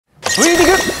Vリー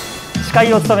グ司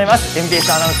会を務めます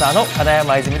MBS アナウンサーの金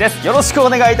山泉です。よろしくお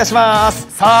願いいたします。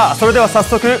さあ、それでは早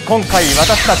速今回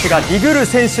私たちがディグる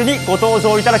選手にご登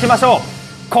場いただきましょう。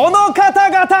この方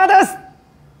々です。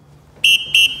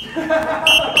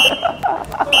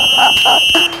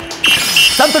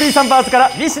サントリーサンバーズから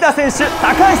西田選手、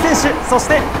高橋選手、そし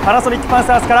てパナソニックパン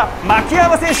サーズから牧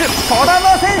山選手、児玉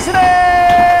選手です。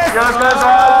よろしくお願いします。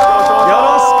よ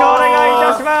ろしくお願い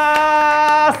いたしま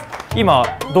す。今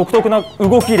独特な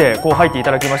動きでこう入ってい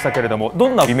ただきましたけれども、ど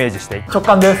んなイメージして直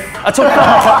感です。あ、直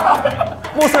感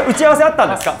もうそれ打ち合わせあった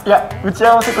んですか？いや、打ち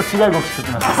合わせと違い動きして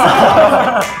きまし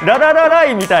た。ララララ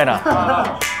イみたい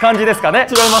な感じですかね？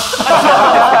違います。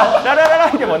ララララ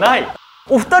イでもない。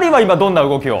お二人は今どんな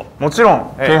動きを？も京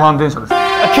阪電車です。京阪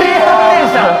電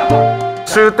車。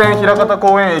終点枚方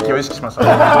公園駅を意識しました。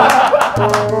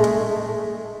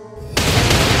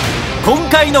今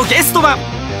回のゲストは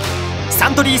サ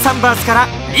ントリーサンバーズから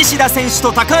西田選手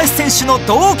と高橋選手の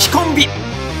同期コンビ、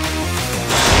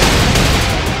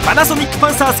パナソニック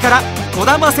パンサーズから児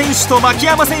玉選手と牧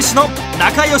山選手の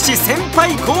仲良し先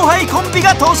輩後輩コンビ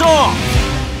が登場。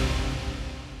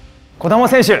児玉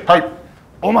選手、はい、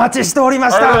お待ちしており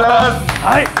ました。ありがとうございます。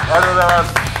はい、ありがとうございま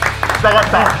す。来たかっ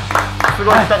た。す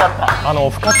ごい来たかった。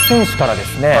深津選手からで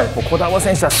すね、はい、児玉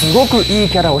選手はすごくいい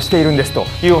キャラをしているんですと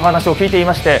いうお話を聞いてい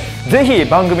まして、ぜひ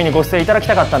番組にご出演いただき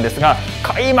たかったんですが、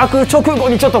開幕直後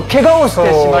にちょっと怪我をし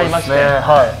てしまいまして、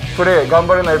はい、プレー頑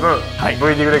張れない分、はい、 V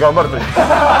リーグで頑張るという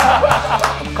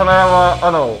金山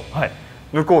アナを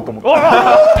抜こうと思って、こ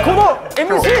の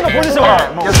MC のポジション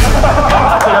はもう休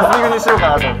み組にしようか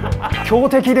なと思って。強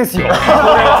敵ですよ。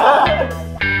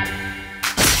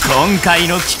今回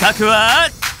の企画は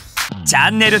チ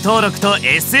ャンネル登録と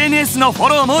SNS のフォ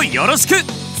ローもよろしく。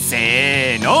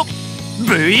せーの、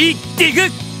Vディグ。